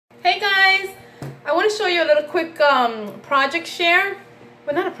to show you a little quick project share.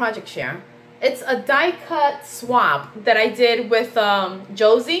 Well, not a project share. It's a die cut swap that I did with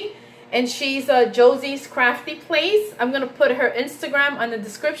Josie. And she's JosiesCraftyPlace. I'm going to put her Instagram on the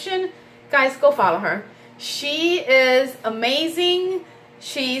description. Guys, go follow her. She is amazing.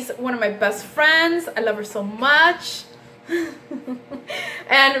 She's one of my best friends. I love her so much.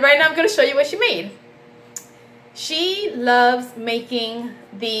 And right now I'm going to show you what she made. She loves making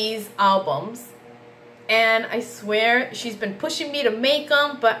these albums. And I swear she's been pushing me to make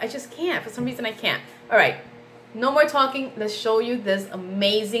them, but I just can't. For some reason I can't. All right. No more talking. Let's show you this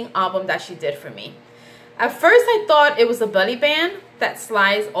amazing album that she did for me. At first I thought it was a belly band that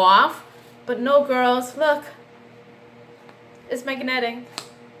slides off. But no, girls. Look. It's magnetic.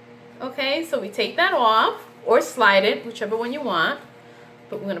 Okay, so we take that off. Or slide it, whichever one you want.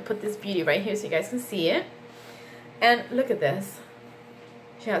 But we're going to put this beauty right here so you guys can see it. And look at this.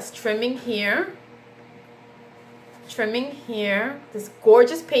 She has trimming here. Trimming here. This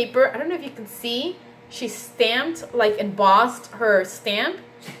gorgeous paper. I don't know if you can see. She stamped, like embossed her stamp.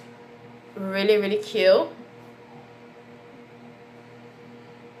 Really, really cute.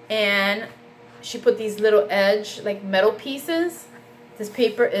 And she put these little edge, like metal pieces. This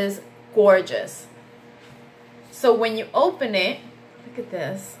paper is gorgeous. So when you open it, look at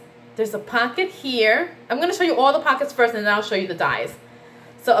this. There's a pocket here. I'm going to show you all the pockets first and then I'll show you the dies.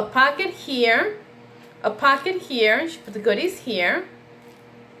 So a pocket here. A pocket here. She put the goodies here.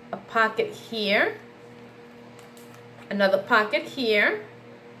 A pocket here. Another pocket here.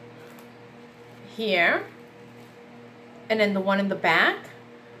 Here. And then the one in the back.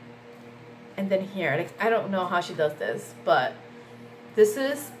 And then here. Like, I don't know how she does this, but this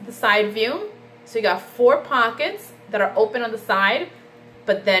is the side view. So you got 4 pockets that are open on the side,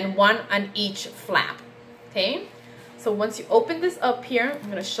 but then 1 on each flap. Okay? So once you open this up here,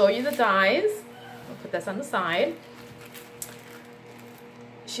 I'm going to show you the dies. I'll put this on the side.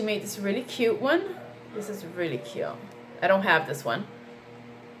 She made this really cute one. This is really cute. I don't have this one.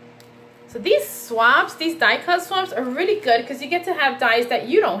 So these swaps, these die cut swaps are really good because you get to have dies that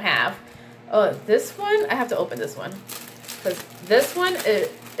you don't have. Oh, this one, I have to open this one. Because this one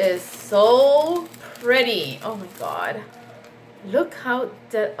is so pretty. Oh my god. Look how,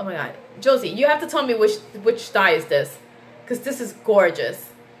 oh my god. Josie, you have to tell me which die is this. Because this is gorgeous.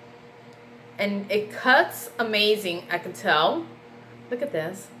 And it cuts amazing, I can tell. Look at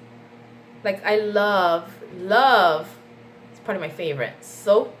this. Like, I love, it's probably my favorite.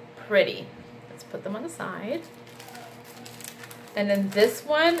 So pretty. Let's put them on the side. And then this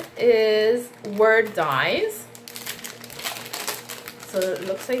one is word dies. So it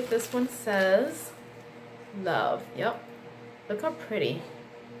looks like this one says love. Yep. Look how pretty.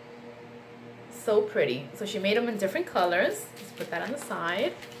 So pretty. So she made them in different colors. Let's put that on the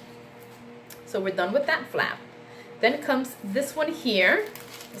side. So we're done with that flap. Then comes this one here.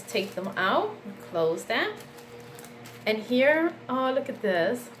 Let's take them out and close that. And here, oh, look at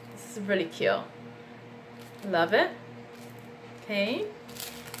this. This is really cute. Love it. Okay.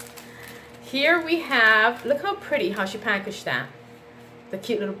 Here we have, look how pretty how she packaged that. The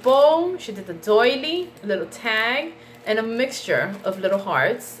cute little bow. She did the doily, a little tag, and a mixture of little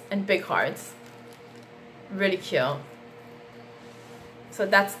hearts and big hearts. Really cute. So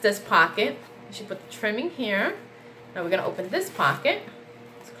that's this pocket. She put the trimming here. Now we're going to open this pocket.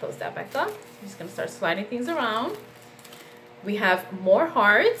 Let's close that back up. I'm just going to start sliding things around. We have more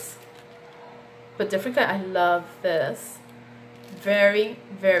hearts, but different kind. I love this. Very,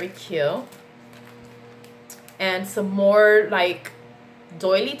 very cute. And some more like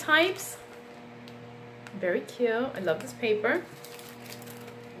doily types. Very cute. I love this paper.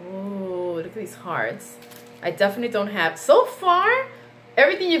 Ooh, look at these hearts. I definitely don't have. So far,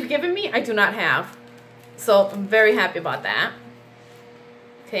 everything you've given me, I do not have. So I'm very happy about that.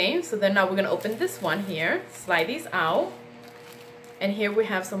 Okay, so then now we're going to open this one here. Slide these out. And here we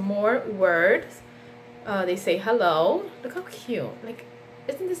have some more words. They say hello. Look how cute. Like,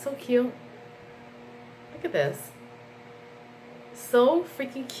 isn't this so cute? Look at this. So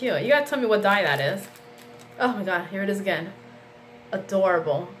freaking cute. You gotta tell me what die that is. Oh my god, here it is again.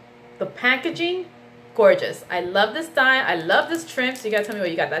 Adorable. The packaging, gorgeous. I love this die. I love this trim. So you gotta tell me where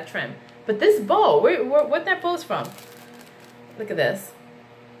you got that trim. But this bow, where'd that bow's from? Look at this.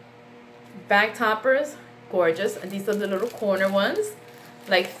 Bag toppers, gorgeous. And these are the little corner ones.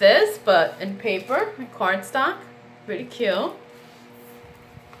 Like this, but in paper, cardstock. Really cute.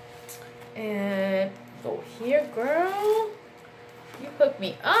 And go here, girl. You hook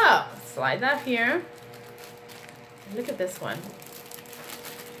me up. Slide that here. Look at this one.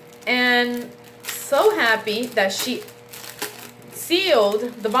 And so happy that she sealed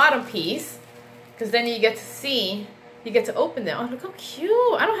the bottom piece, Because then you get to see, you get to open them. Oh, look how cute.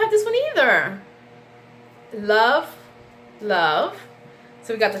 I don't have this one either. Love, love.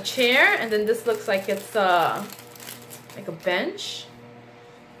 So we got the chair, and then this looks like it's like a bench.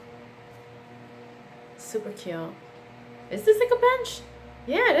 Super cute. Is this like a bench?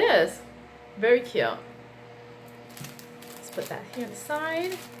 Yeah, it is. Very cute. Let's put that here on the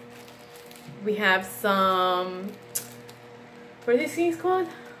side. We have some, what are these things called?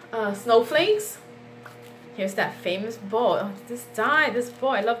 Snowflakes. Here's that famous bowl. Oh, this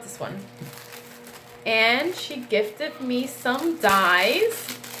bowl, I love this one. And she gifted me some dies.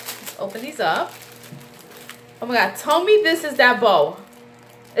 Let's open these up. Oh my God, tell me this is that bow.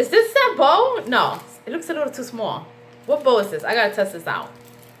 Is this that bow? No, it looks a little too small. What bow is this? I gotta test this out.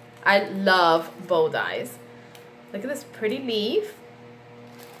 I love bow dies. Look at this pretty leaf.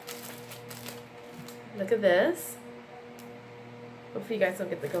 Look at this. Hopefully you guys don't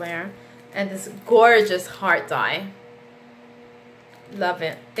get the glare. And this gorgeous heart die. Love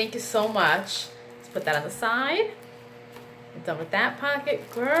it. Thank you so much. Let's put that on the side. I'm done with that pocket.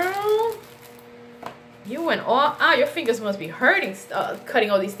 Girl, you went all out. Your fingers must be hurting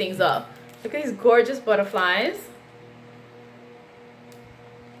cutting all these things up. Look at these gorgeous butterflies.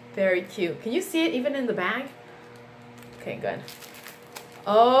 Very cute. Can you see it even in the bag? Okay, good.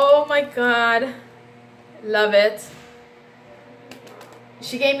 Oh my God. Love it.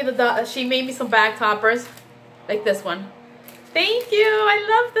 She gave me she made me some bag toppers like this one. Thank you. I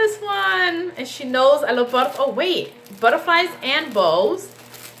love this one. And she knows I love butterflies and bows.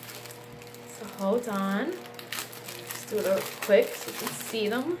 So hold on. Just do it real quick so you can see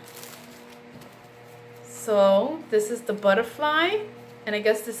them. So this is the butterfly, and I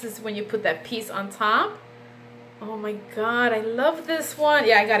guess this is when you put that piece on top. Oh my God, I love this one.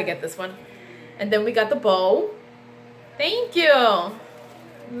 Yeah, I gotta get this one. And then we got the bow. Thank you.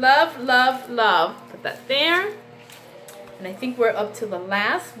 Love, love, love. Put that there. And I think we're up to the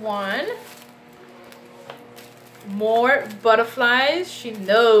last one. More butterflies. She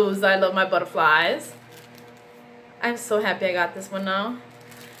knows I love my butterflies. I'm so happy I got this one now.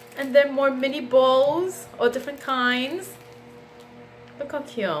 And then more mini bowls, all different kinds. Look how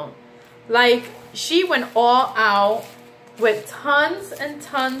cute. Like, she went all out with tons and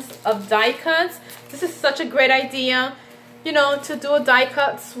tons of die cuts. This is such a great idea, you know, to do a die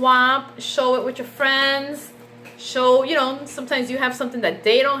cut swap, show it with your friends, show, you know, sometimes you have something that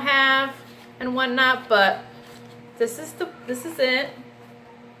they don't have and whatnot, but this is it.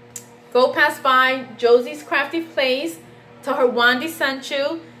 Go pass by Josie's Crafty Place, tell her Wandy sent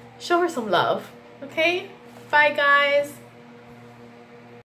you, show her some love, okay? Bye guys.